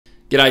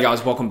G'day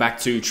guys, welcome back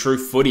to True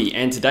Footy,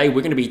 and today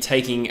we're going to be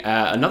taking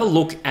another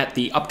look at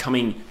the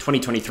upcoming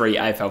 2023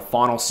 AFL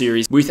Finals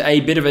series with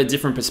a bit of a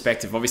different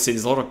perspective. Obviously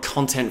there's a lot of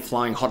content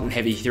flying hot and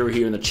heavy through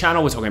here in the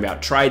channel. We're talking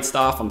about trade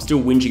stuff. I'm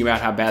still whinging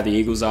about how bad the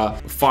Eagles are,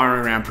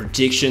 firing around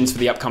predictions for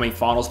the upcoming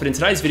finals, but in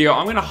today's video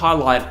I'm going to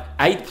highlight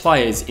 8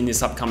 players in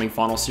this upcoming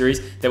final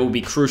series that will be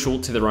crucial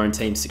to their own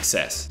team's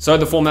success. So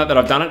the format that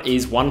I've done it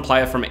is one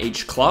player from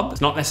each club.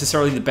 It's not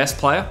necessarily the best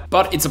player,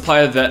 but it's a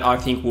player that I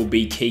think will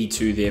be key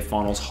to their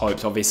finals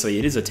hopes. Obviously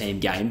it is a team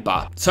game,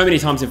 but so many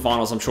times in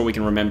finals I'm sure we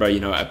can remember,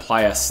 a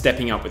player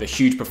stepping up with a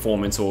huge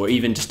performance or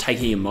even just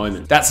taking a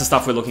moment. That's the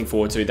stuff we're looking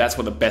forward to. That's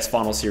what the best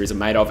final series are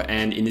made of,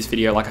 and in this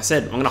video, like I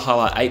said, I'm going to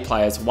highlight 8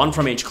 players, one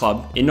from each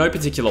club in no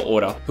particular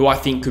order, who I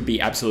think could be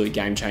absolute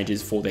game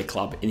changers for their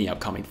club in the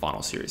upcoming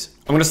final series.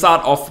 I'm going to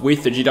start off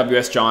with the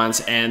GWS Giants,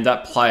 and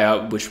that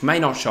player, which may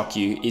not shock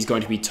you, is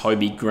going to be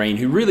Toby Green,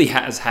 who really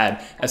has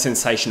had a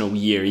sensational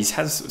year. He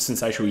has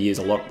sensational years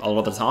a lot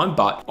of the time,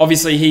 but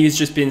obviously he's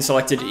just been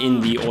selected in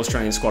the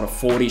Australian squad of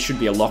 40, should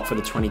be a lock for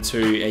the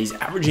 22. He's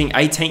averaging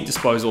 18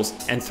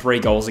 disposals and 3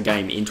 goals a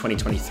game in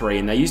 2023,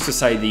 and they used to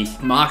say the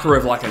marker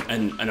of like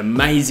an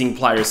amazing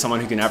player is someone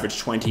who can average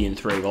 20 and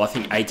 3. Well, I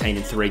think 18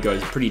 and 3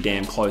 goes pretty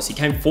damn close. He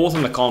came 4th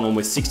in the column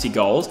with 60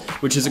 goals,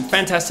 which is a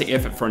fantastic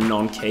effort for a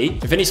non-key.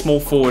 If any small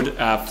forward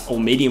or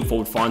medium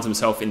forward finds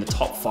himself in the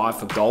top 5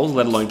 for goals,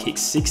 let alone kick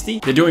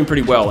 60, they're doing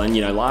pretty well. And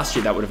last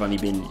year that would have only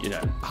been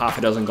half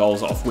a dozen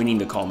goals off winning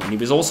the column. He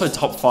was also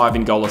top 5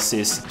 in goal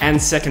assists and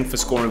 2nd for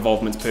score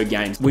involvements per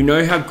game. We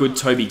know how good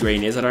Toby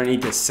Green is. I don't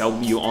need to sell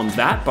you on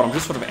that, but I'm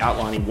just sort of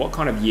outlining what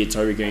kind of year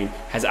Toby Green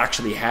has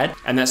actually had,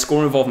 and that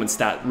score involvement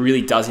stat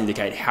really does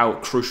indicate how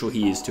crucial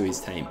he is to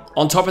his team.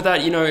 On top of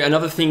that,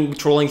 another thing,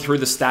 trawling through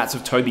the stats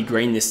of Toby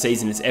Green this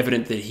season, it's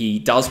evident that he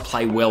does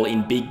play well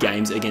in big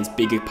games against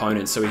big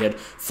opponents. So he had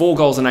 4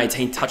 goals and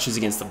 18 touches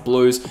against the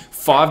Blues,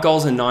 5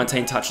 goals and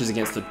 19 touches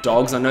against the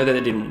Dogs. I know that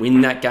they didn't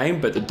win that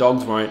game, but the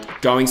Dogs weren't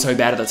going so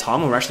bad at the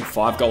time. We were actually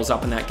 5 goals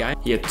up in that game.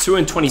 He had 2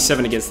 and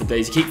 27 against the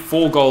D's. He kicked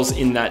 4 goals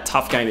in that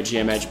tough game at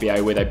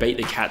GMHBA where they beat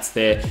the Cats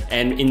there.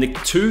 And in the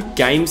 2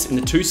 games, in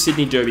the 2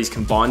 Sydney derbies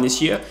combined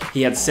this year,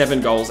 he had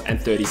 7 goals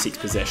and 36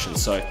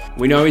 possessions. So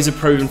we know he's a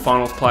proven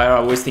finals player. I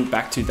always think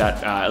back to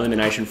that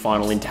elimination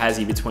final in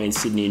Tassie between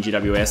Sydney and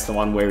GWS, the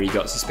one where he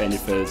got suspended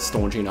for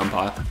staunching an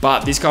umpire.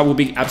 But this guy will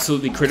be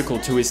absolutely critical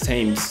to his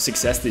team's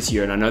success this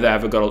year, and I know they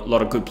have got a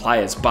lot of good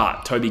players,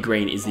 but Toby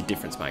Green is the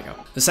difference maker.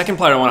 The second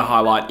player I want to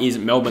highlight is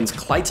Melbourne's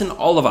Clayton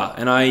Oliver,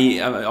 and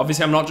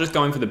obviously I'm not just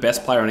going for the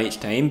best player on each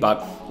team,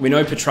 but we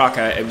know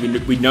Petrarca,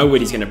 we know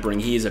what he's going to bring.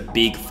 He is a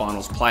big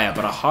finals player,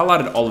 but I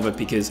highlighted Oliver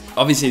because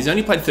obviously he's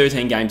only played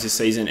 13 games this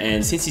season,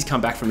 and since he's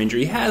come back from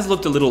injury, he has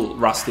looked a little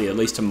rusty, at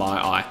least to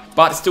my eye,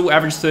 but still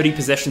averaged 30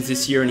 possessions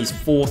this year, and he's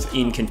 4th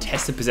in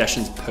contested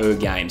possessions per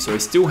game, so he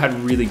still had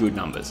really good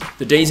numbers.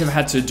 The D's have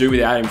had to do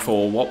without him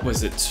for, what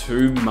was it,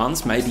 2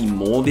 months, maybe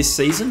more this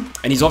season,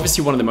 and he's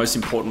obviously one of the most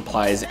important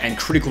players and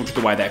critical to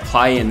the way they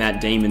play in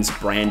that Demons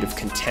brand of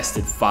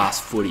contested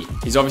fast footy.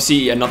 He's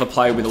obviously another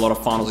player with a lot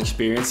of finals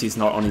experience. He's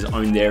not on his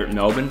own there at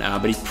Melbourne,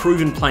 but he's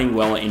proven playing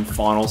well in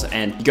finals,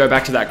 and you go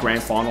back to that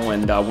grand final,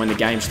 and when the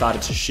game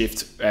started to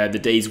shift the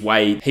D's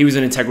way, he was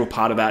an integral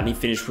part of that, and he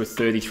finished with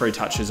 33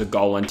 touches, a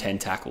goal and 10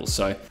 tackles.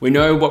 So we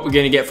know what we're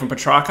going to get from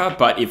Petrarca,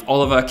 but if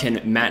Oliver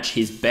can match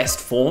his best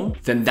form,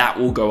 then that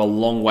will go a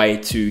long way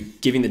to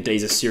giving the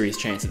D's a serious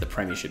chance at the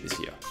premiership this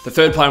year. The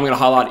third player I'm going to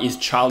highlight is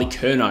Charlie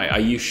Curnow. Are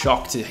you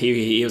shocked to hear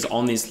he was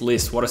on this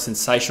list? What a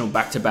sensational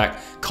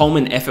back-to-back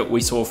Coleman effort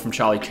we saw from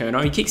Charlie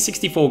Curnow. He kicked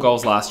 64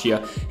 goals last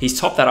year. He's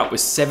topped that up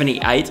with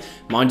 78.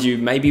 Mind you,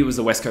 maybe it was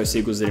the West Coast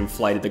Eagles that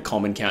inflated the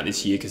Coleman count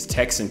this year, because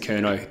Tex and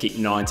Curnow kicked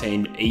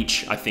 19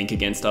 each, I think,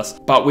 against us.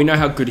 But we know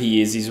how good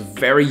he is. He's a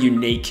very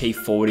unique key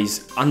forward.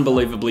 He's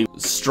unbelievably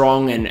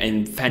strong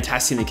and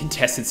fantastic in the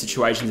contested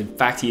situations. In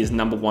fact, he is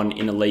 #1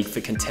 in the league for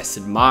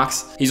contested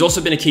marks. He's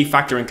also been a key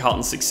factor in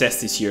Carlton's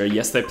success this year.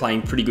 Yes, they're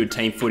playing pretty good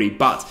team footy,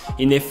 but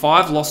in their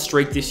 5-loss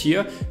streak this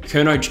year,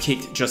 Curnow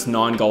kicked just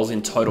 9 goals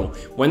in total.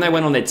 When they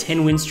went on their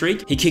 10-win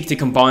streak, he kicked a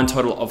combined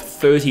total of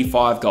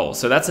 35 goals.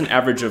 So that's an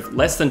average of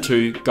less than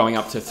 2 going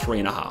up to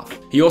 3.5.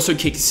 He also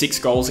kicked 6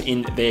 goals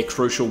in their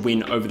crucial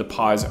win over the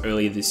Pies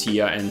earlier this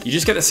year, and you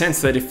just get the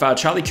sense that if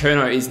Charlie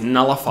Curnow is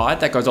nullified,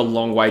 that goes a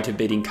long way to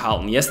beating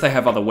Carlton. Yes, they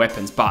have other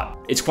weapons, but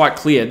it's quite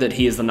clear that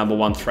he is the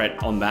 #1 threat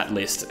on that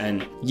list.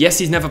 And yes,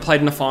 he's never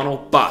played in a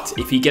final, but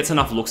if he gets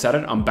enough looks at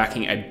it, I'm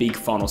backing a big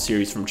final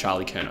series from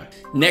Charlie Curnow.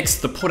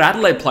 Next, the Port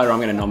Adelaide player I'm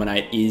going to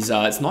nominate is,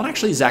 it's not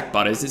actually Zach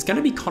Butters, it's going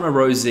to be Connor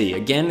Rozee.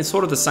 Again, it's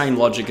sort of the same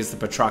logic as the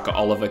Petrarca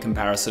Oliver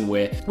comparison,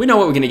 where we know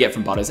what we're going to get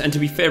from Butters, and to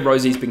be fair,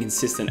 Rozee's been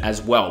consistent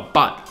as well,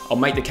 but I'll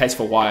make the case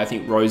for why I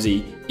think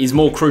Rozee is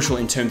more crucial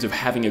in terms of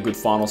having a good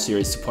final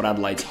series to Port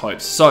Adelaide's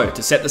hopes. So,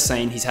 to set the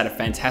scene, he's had a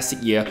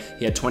fantastic year.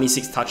 He had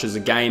 26 touches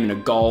a game and a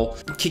goal.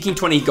 Kicking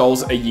 20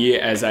 goals a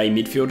year as a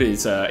midfielder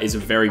is a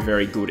very,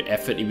 very good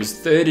effort. He was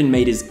 3rd in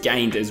metres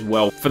gained as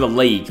well for the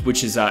league,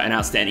 which is an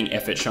outstanding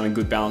effort, showing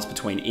good balance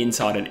between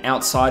inside and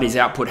outside. His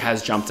output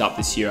has jumped up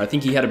this year. I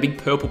think he had a big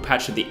purple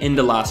patch at the end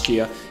of last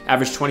year,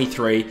 averaged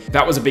 23.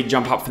 That was a big jump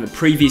jump up from the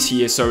previous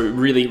year, so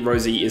really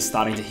Rosie is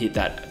starting to hit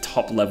that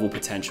top level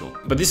potential.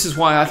 But this is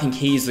why I think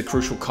he is the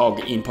crucial cog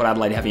in Port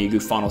Adelaide having a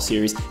good final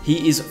series.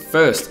 He is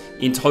first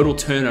in total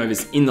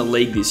turnovers in the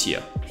league this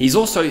year. He's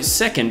also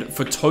second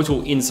for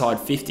total inside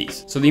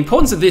 50s. So the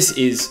importance of this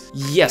is,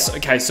 yes,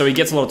 okay, so he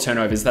gets a lot of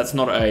turnovers. That's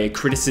not a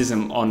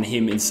criticism on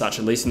him in such,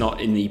 at least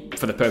not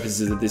for the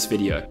purposes of this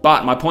video.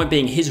 But my point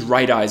being, his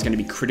radar is going to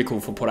be critical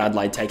for Port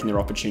Adelaide taking their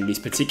opportunities,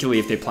 particularly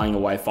if they're playing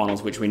away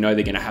finals, which we know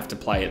they're going to have to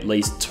play at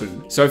least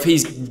 2. So if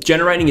he's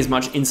generating as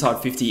much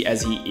inside 50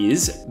 as he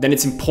is, then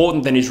it's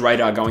important that his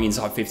radar going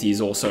inside 50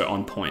 is also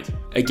on point.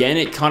 Again,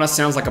 it kind of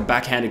sounds like a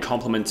backhanded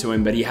compliment to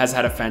him, but he has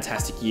had a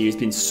fantastic year. He's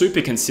been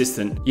super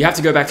consistent. You have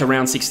to go back to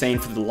round 16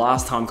 for the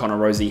last time Connor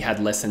Rosie had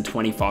less than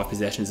 25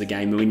 possessions a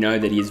game, and we know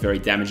that he is very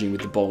damaging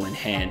with the ball in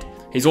hand.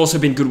 He's also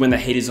been good when the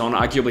heat is on.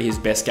 Arguably his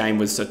best game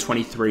was a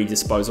 23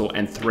 disposal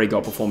and 3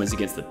 goal performance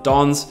against the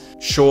Dons.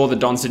 Sure, the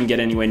Dons didn't get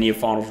anywhere near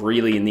finals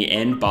really in the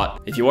end, but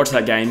if you watch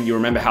that game, you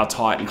remember how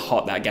tight and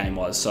hot that game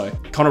was. So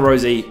Connor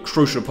Rosie,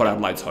 crucial to Port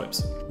Adelaide's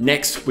hopes.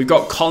 Next, we've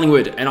got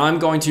Collingwood, and I'm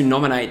going to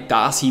nominate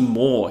Darcy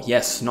Moore.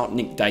 Yes, not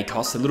Nick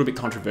Dacos, a little bit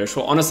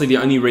controversial. Honestly, the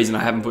only reason I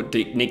haven't put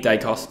Dick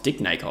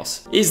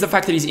Nakos, is the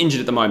fact that he's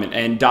injured at the moment.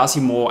 And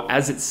Darcy Moore,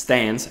 as it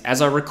stands,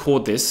 as I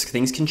record this,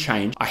 things can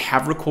change. I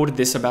have recorded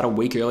this about a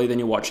week earlier than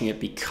you're watching it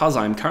because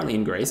I'm currently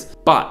in Greece,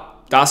 but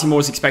Darcy Moore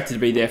is expected to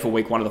be there for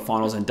week 1 of the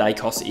finals, and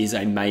Dacos is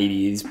a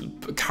maybe. He's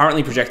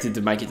currently projected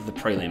to make it to the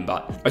prelim,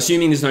 but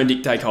assuming there's no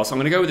Nick Dacos, I'm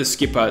going to go with the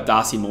skipper,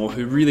 Darcy Moore,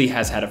 who really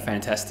has had a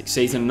fantastic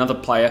season. Another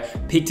player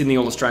picked in the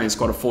All-Australian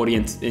squad of 40,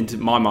 and into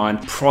my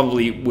mind,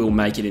 probably will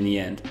make it in the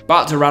end.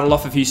 But to rattle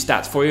off a few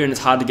stats for you, and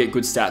it's hard to get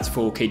good stats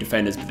for key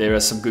defenders, but there are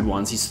some good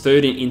ones. He's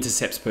 3rd in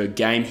intercepts per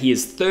game. He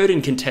is 3rd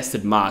in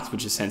contested marks,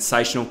 which is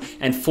sensational,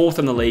 and 4th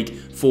in the league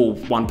for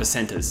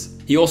 1%ers.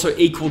 He also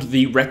equaled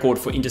the record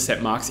for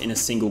intercept marks in a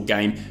single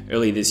game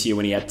earlier this year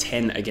when he had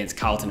 10 against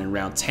Carlton in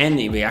round 10.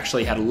 He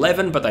actually had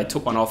 11, but they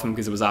took one off him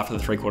because it was after the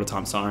 3/4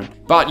 time siren.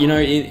 But, you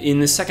know, in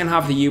the second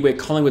half of the year where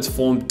Collingwood's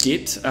form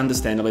dipped,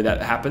 understandably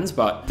that happens,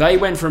 but they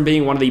went from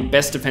being one of the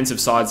best defensive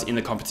sides in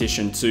the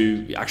competition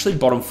to actually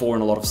bottom 4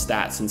 in a lot of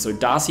stats. And so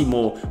Darcy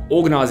Moore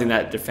organising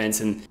that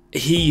defence, and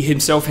he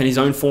himself and his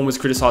own form was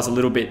criticised a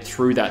little bit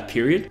through that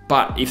period.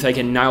 But if they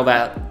can nail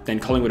that, then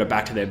Collingwood are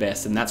back to their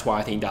best. And that's why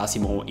I think Darcy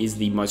Moore is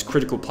the most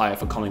critical player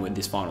for Collingwood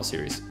this final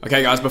series.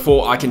 Okay guys,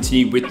 before I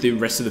continue with the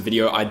rest of the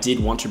video, I did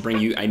want to bring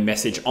you a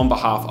message on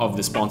behalf of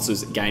the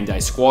sponsors, Game Day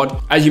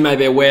Squad. As you may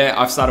be aware,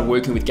 I've started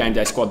working with Game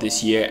Day Squad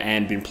this year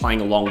and been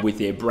playing along with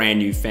their brand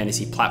new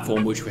fantasy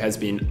platform, which has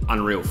been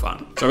unreal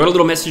fun. So I've got a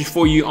little message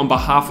for you on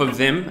behalf of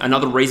them.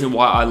 Another reason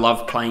why I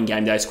love playing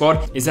Game Day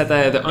Squad is that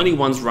they're the only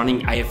ones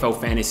running AFL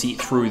Fantasy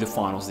through the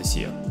finals this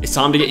year. It's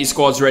time to get your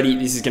squads ready.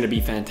 This is going to be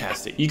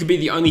fantastic. You could be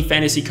the only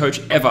fantasy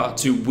coach ever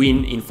to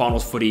win in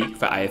finals footy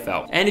for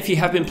AFL. And if you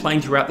have been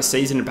playing throughout the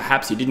season and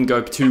perhaps you didn't go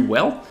too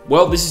well,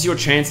 this is your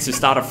chance to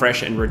start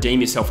afresh and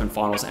redeem yourself in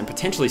finals and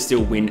potentially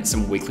still win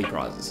some weekly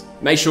prizes.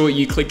 Make sure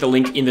you click the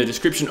link in the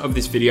description of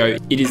this video.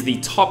 It is the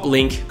top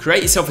link.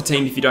 Create yourself a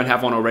team if you don't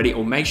have one already,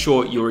 or make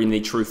sure you're in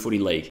the True Footy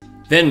League.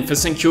 Then for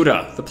St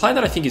Kilda, the player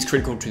that I think is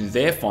critical to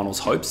their finals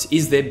hopes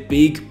is their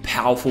big,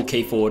 powerful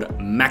key forward,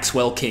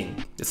 Maxwell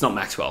King. It's not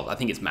Maxwell, I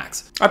think it's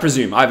Max. I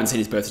presume, I haven't seen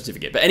his birth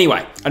certificate. But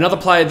anyway, another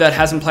player that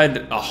hasn't played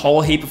a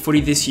whole heap of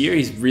footy this year.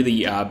 He's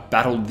really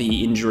battled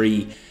the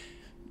injury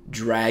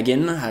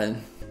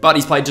dragon. But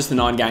he's played just the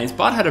 9 games,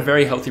 but had a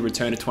very healthy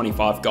return of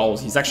 25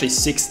 goals. He's actually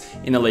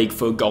 6th in the league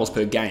for goals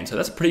per game. So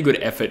that's a pretty good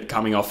effort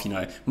coming off, you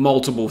know,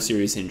 multiple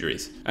serious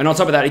injuries. And on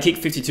top of that, he kicked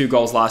 52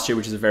 goals last year,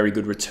 which is a very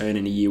good return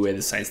in a year where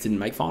the Saints didn't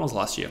make finals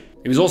last year.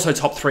 He was also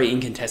top 3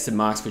 in contested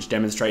marks, which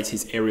demonstrates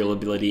his aerial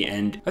ability.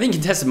 And I think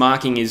contested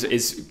marking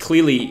is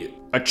clearly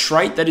a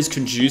trait that is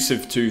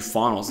conducive to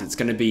finals. It's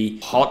going to be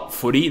hot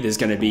footy. There's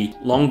going to be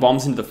long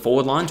bombs into the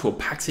forward line to a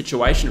packed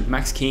situation. If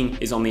Max King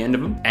is on the end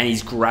of them and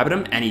he's grabbing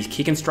them and he's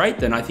kicking straight,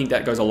 then I think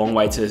that goes a long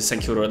way to St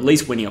Kilda at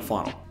least winning a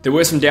final. There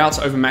were some doubts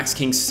over Max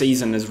King's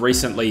season as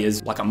recently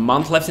as like a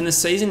month left in the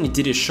season. He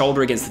did his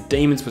shoulder against the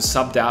Demons, was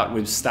subbed out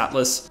with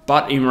statless,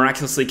 but he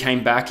miraculously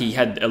came back. He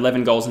had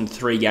 11 goals in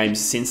 3 games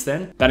since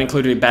then. That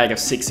included a bag of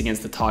 6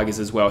 against the Tigers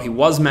as well. He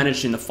was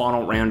managed in the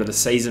final round of the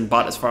season,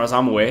 but as far as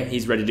I'm aware,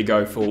 he's ready to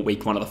go for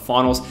week 1 of the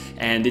finals,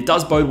 and it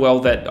does bode well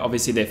that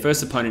obviously their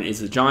first opponent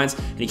is the Giants,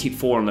 and he kicked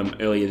 4 on them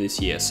earlier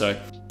this year. So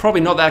probably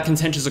not that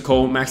contentious a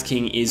call. Max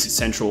King is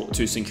central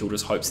to St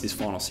Kilda's hopes this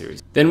final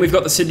series. Then we've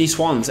got the Sydney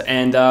Swans,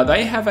 and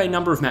they have a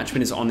number of match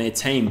winners on their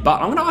team, but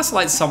I'm going to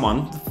isolate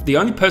someone, the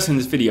only person in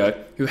this video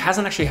who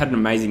hasn't actually had an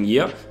amazing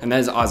year, and that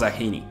is Isaac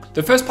Heaney.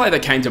 The first player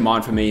that came to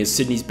mind for me as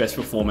Sydney's best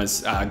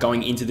performers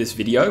going into this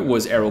video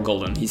was Errol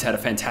Gulden. He's had a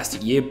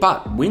fantastic year,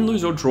 but win,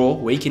 lose or draw,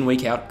 week in,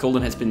 week out,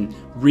 Gulden has been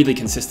really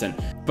consistent.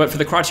 But for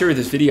the criteria of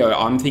this video,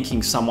 I'm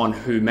thinking someone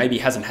who maybe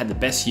hasn't had the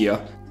best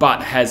year,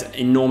 but has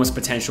enormous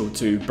potential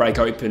to break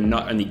open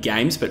not only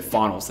games, but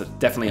finals. That's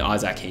definitely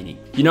Isaac Heaney.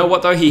 You know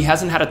what though? He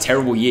hasn't had a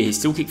terrible year. He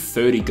still kicked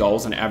 30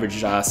 goals and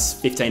averaged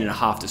 15.5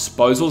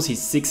 disposals.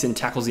 He's 6th in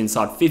tackles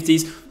inside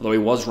 50s, although he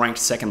was ranked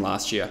second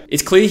last year.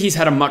 It's clear he's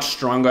had a much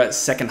stronger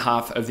second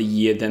half of the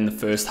year than the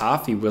first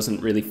half. He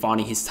wasn't really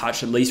finding his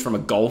touch, at least from a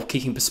goal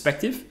kicking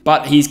perspective,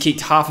 but he's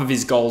kicked half of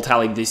his goal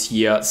tally this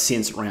year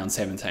since round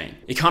 17.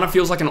 It kind of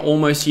feels like an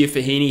almost year for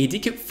Heaney. He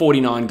did kick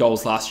 49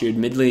 goals last year,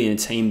 admittedly in a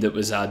team that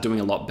was doing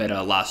a lot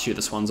better last year.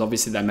 The Swans,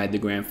 obviously they made the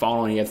grand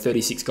final and he had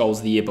 36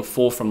 goals the year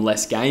before from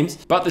less games,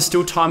 but there's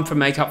still time for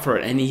make up for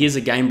it. And he is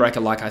a game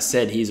breaker, like I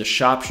said. He's a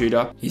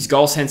sharpshooter. His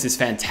goal sense is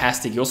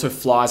fantastic. He also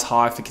flies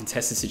high for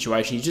contested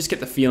situations. You just get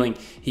the feeling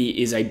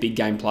he is a big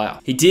game player.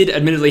 He did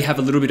admittedly have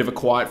a little bit of a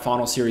quiet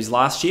final series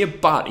last year,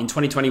 but in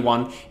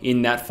 2021,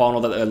 in that final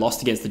that they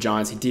lost against the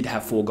Giants, he did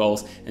have 4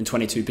 goals and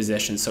 22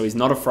 possessions, so he's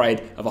not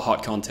afraid of a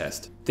hot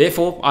contest.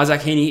 Therefore,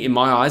 Isaac Heaney, in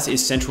my eyes,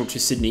 is central to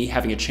Sydney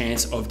having a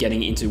chance of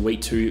getting into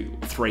week 2,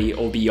 3,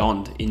 or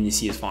beyond in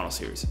this year's final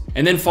series.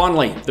 And then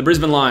finally, the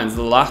Brisbane Lions,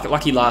 the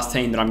lucky last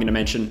team that I'm going to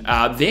mention,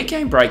 their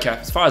game breaker,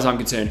 as far as I'm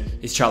concerned,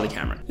 is Charlie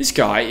Cameron. This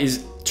guy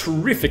is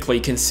terrifically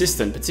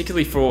consistent,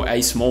 particularly for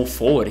a small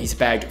forward. He's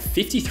bagged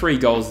 53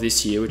 goals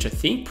this year, which I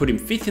think put him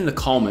 5th in the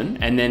Coleman,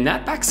 and then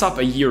that backs up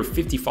a year of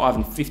 55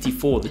 and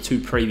 54 the 2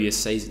 previous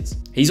seasons.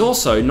 He's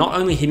also not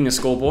only hitting the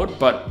scoreboard,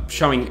 but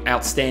showing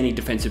outstanding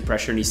defensive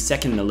pressure, and he's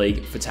 2nd in the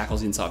league for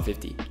tackles inside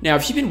 50. Now,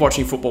 if you've been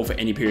watching football for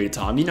any period of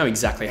time, you know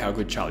exactly how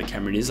good Charlie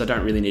Cameron is. I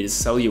don't really need to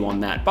sell you on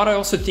that, but I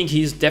also think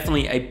he's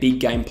definitely a big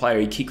game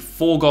player. He kicked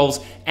 4 goals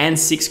and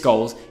 6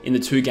 goals in the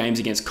 2 games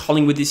against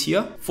Collingwood this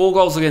year, 4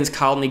 goals against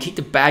Carlton. He kicked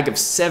a bag of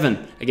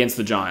 7 against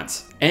the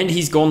Giants. And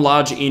he's gone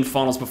large in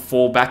finals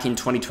before. Back in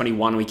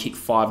 2021, we kicked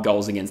 5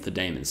 goals against the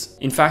Demons.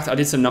 In fact, I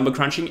did some number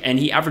crunching and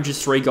he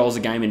averages 3 goals a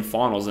game in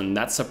finals, and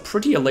that's a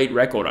pretty elite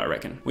record, I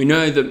reckon. We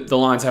know that the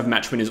Lions have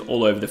match winners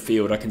all over the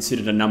field. I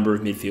considered a number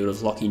of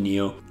midfielders, Lachie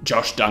Neale,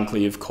 Josh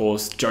Dunkley, of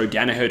course, Joe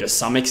Danaher to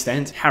some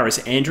extent, Harris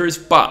Andrews,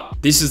 but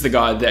this is the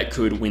guy that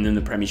could win them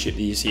the premiership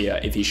this year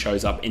if he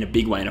shows up in a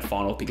big way in a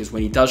final, because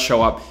when he does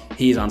show up,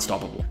 he is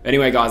unstoppable.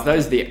 Anyway, guys,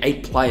 those are the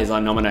 8 players I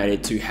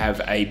nominated to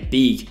have a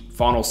big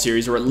final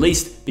series, or at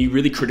least be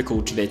really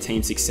critical to their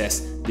team's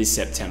success this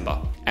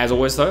September. As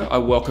always though, I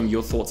welcome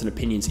your thoughts and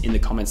opinions in the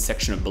comments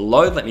section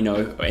below. Let me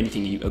know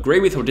anything you agree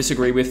with or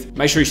disagree with.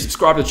 Make sure you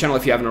subscribe to the channel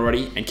if you haven't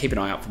already, and keep an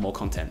eye out for more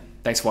content.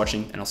 Thanks for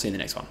watching, and I'll see you in the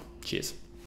next one. Cheers.